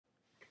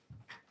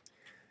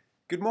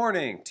Good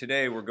morning.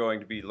 Today we're going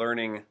to be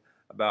learning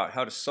about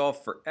how to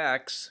solve for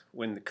x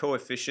when the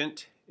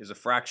coefficient is a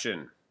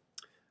fraction,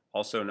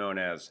 also known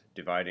as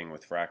dividing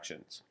with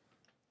fractions.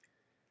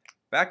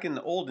 Back in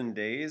the olden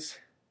days,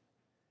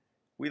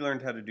 we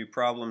learned how to do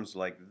problems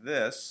like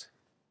this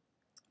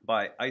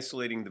by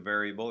isolating the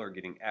variable or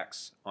getting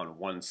x on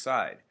one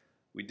side.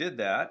 We did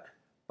that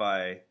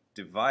by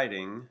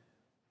dividing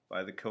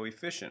by the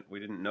coefficient. We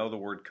didn't know the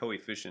word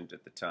coefficient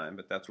at the time,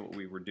 but that's what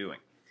we were doing.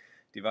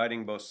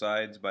 Dividing both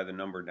sides by the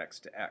number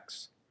next to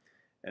x.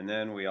 And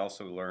then we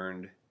also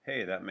learned,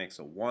 hey, that makes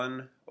a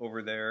 1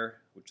 over there,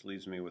 which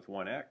leaves me with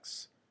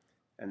 1x.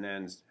 And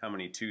then how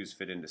many 2's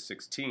fit into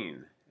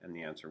 16? And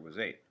the answer was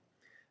 8.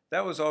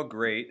 That was all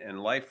great,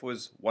 and life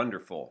was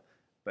wonderful.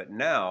 But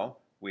now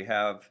we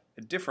have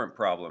a different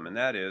problem, and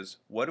that is,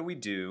 what do we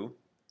do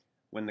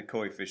when the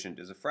coefficient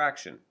is a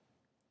fraction?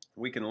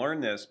 We can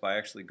learn this by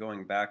actually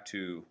going back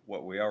to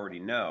what we already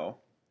know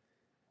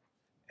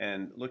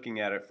and looking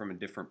at it from a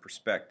different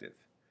perspective.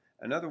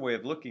 Another way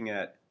of looking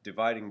at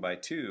dividing by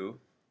 2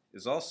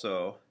 is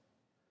also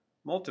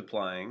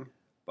multiplying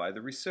by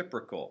the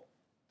reciprocal.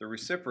 The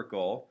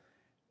reciprocal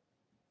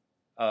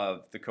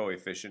of the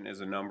coefficient is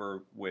a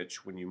number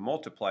which, when you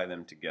multiply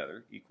them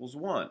together, equals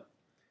 1.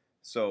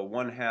 So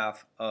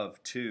 1/2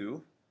 of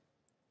 2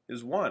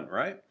 is 1,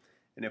 right?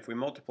 And if we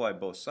multiply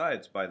both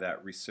sides by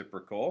that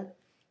reciprocal,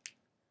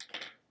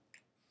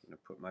 I'm going to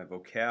put my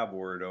vocab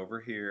word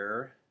over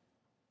here.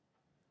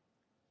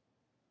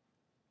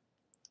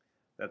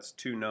 That's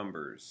two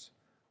numbers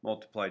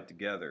multiplied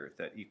together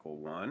that equal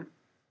 1.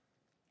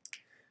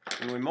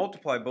 When we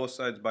multiply both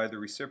sides by the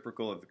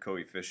reciprocal of the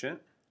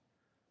coefficient,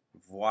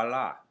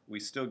 voila, we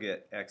still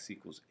get x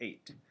equals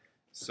 8.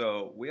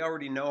 So we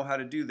already know how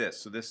to do this,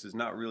 so this is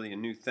not really a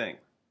new thing.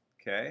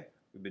 Okay,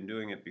 we've been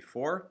doing it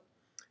before.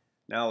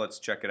 Now let's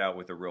check it out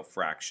with a real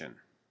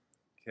fraction.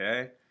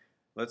 Okay,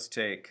 let's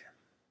take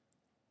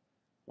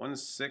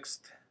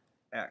 1/6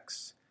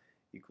 x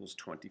equals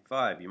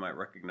 25. You might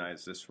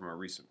recognize this from a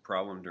recent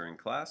problem during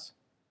class.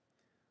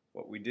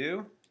 What we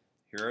do,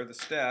 here are the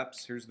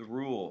steps. Here's the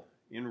rule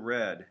in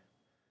red.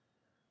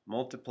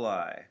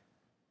 Multiply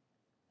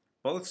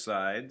both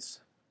sides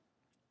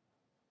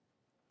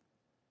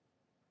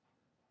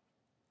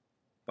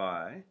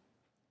by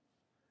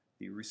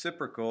the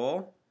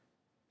reciprocal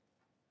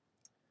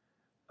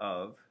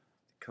of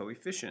the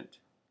coefficient.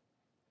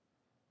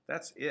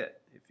 That's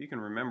it. If you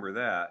can remember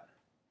that,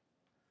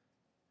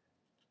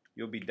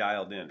 you'll be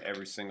dialed in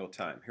every single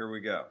time. Here we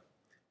go.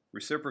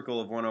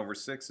 Reciprocal of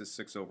 1/6 is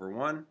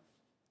 6/1.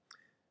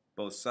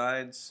 Both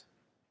sides.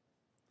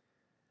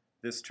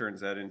 This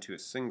turns that into a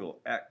single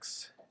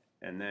x.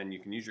 And then you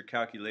can use your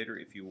calculator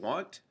if you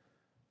want,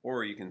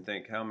 or you can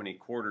think, how many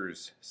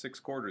quarters? 6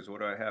 quarters,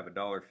 what do I have?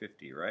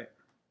 $1.50, right?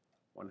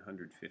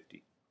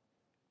 150.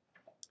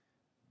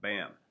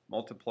 Bam.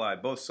 Multiply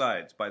both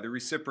sides by the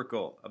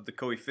reciprocal of the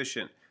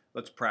coefficient.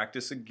 Let's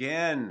practice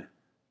again.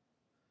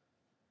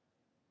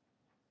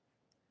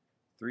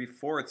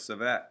 3/4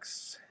 of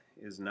x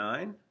is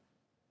 9.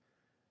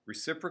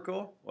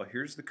 Reciprocal, well,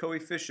 here's the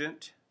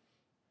coefficient.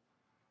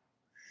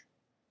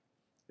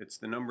 It's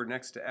the number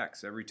next to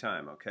x every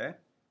time, okay?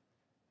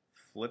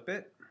 Flip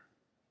it,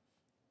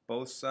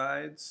 both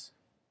sides.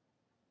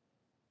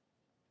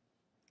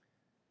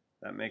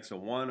 That makes a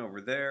 1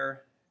 over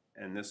there,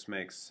 and this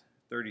makes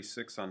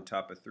 36 on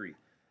top of 3.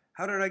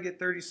 How did I get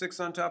 36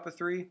 on top of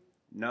 3?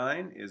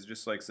 9 is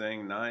just like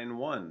saying 9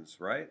 ones,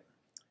 right?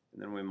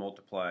 And then we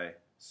multiply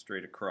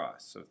straight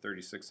across. So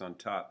 36 on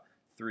top,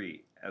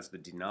 3 as the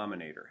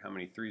denominator. How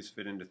many 3's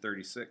fit into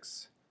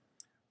 36?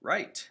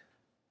 Right,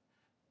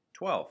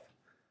 12.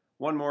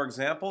 One more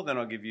example, then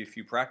I'll give you a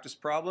few practice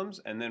problems,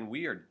 and then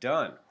we are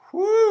done.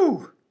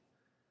 Whoo!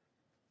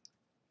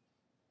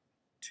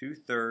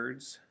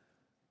 2/3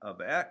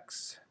 of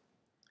x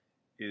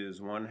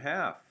is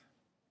 1/2.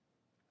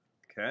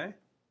 Okay,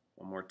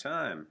 one more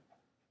time.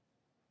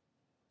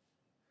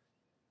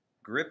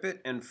 Grip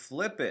it and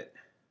flip it.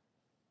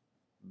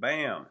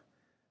 Bam!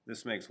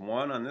 This makes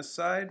 1 on this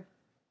side,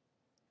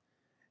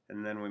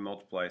 and then we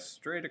multiply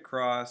straight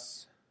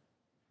across,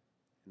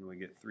 and we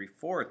get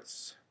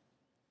 3/4.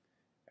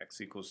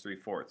 X equals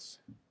 3/4.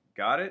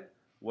 Got it?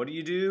 What do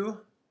you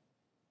do?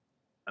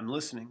 I'm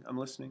listening, I'm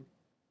listening.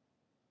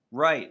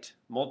 Right,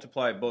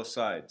 multiply both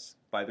sides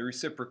by the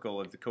reciprocal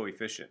of the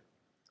coefficient.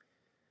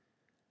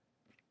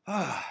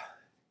 Ah,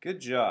 good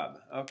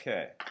job.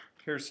 Okay,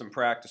 here's some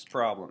practice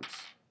problems.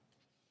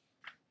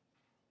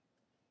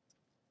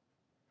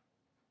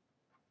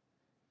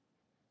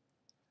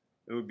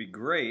 It would be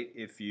great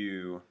if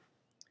you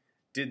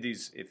did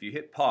these, if you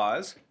hit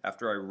pause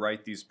after I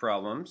write these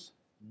problems,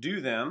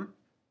 do them,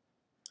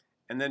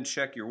 and then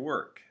check your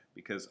work,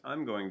 because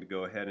I'm going to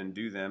go ahead and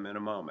do them in a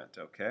moment,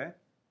 okay?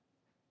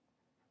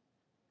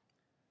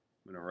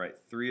 I'm going to write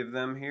 3 of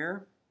them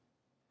here.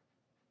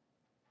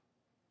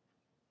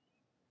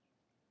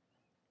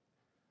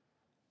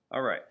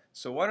 All right,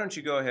 so why don't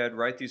you go ahead,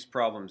 write these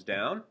problems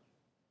down,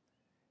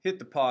 hit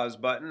the pause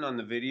button on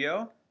the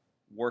video,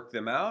 work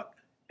them out,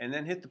 and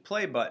then hit the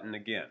play button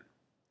again.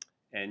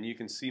 and you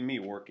can see me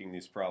working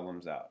these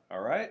problems out.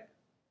 All right?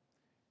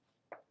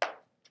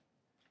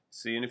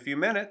 See you in a few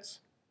minutes.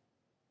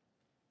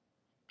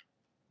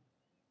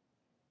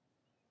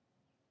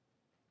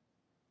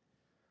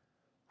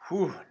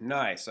 Whew,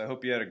 nice. I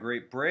hope you had a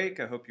great break.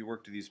 I hope you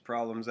worked these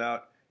problems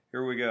out.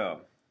 Here we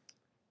go.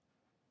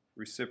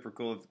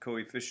 Reciprocal of the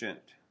coefficient.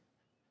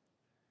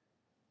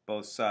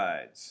 Both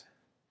sides.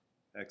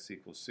 X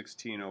equals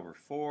 16 over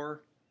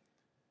 4,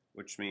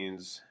 which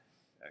means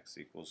x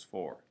equals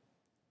 4.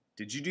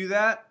 Did you do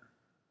that?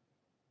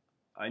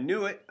 I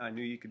knew it. I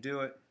knew you could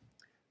do it.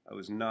 I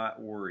was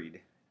not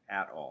worried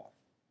at all.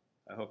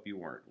 I hope you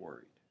weren't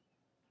worried.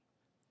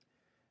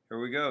 Here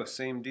we go.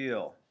 Same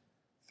deal.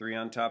 3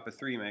 on top of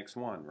 3 makes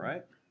 1,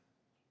 right?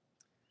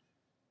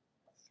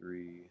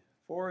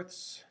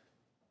 3/4.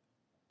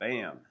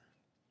 Bam.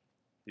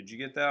 Did you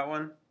get that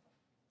one?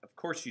 Of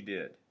course you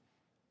did.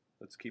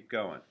 Let's keep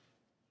going.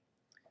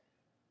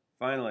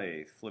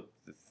 Finally, flip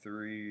the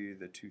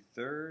 2/3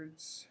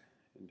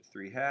 into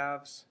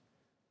 3/2.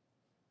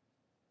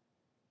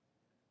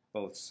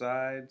 Both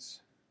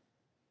sides.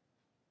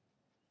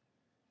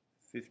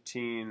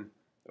 15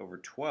 over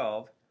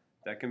 12.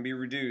 That can be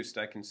reduced.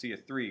 I can see a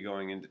 3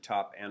 going into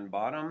top and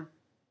bottom.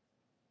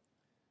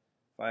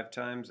 5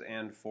 times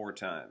and 4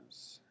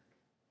 times.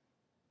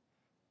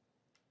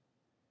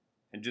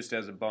 And just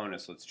as a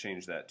bonus, let's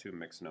change that to a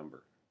mixed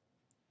number.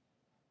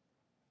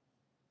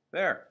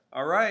 There.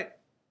 All right.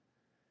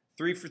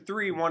 3 for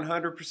 3,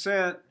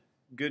 100%.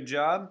 Good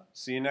job.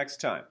 See you next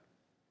time.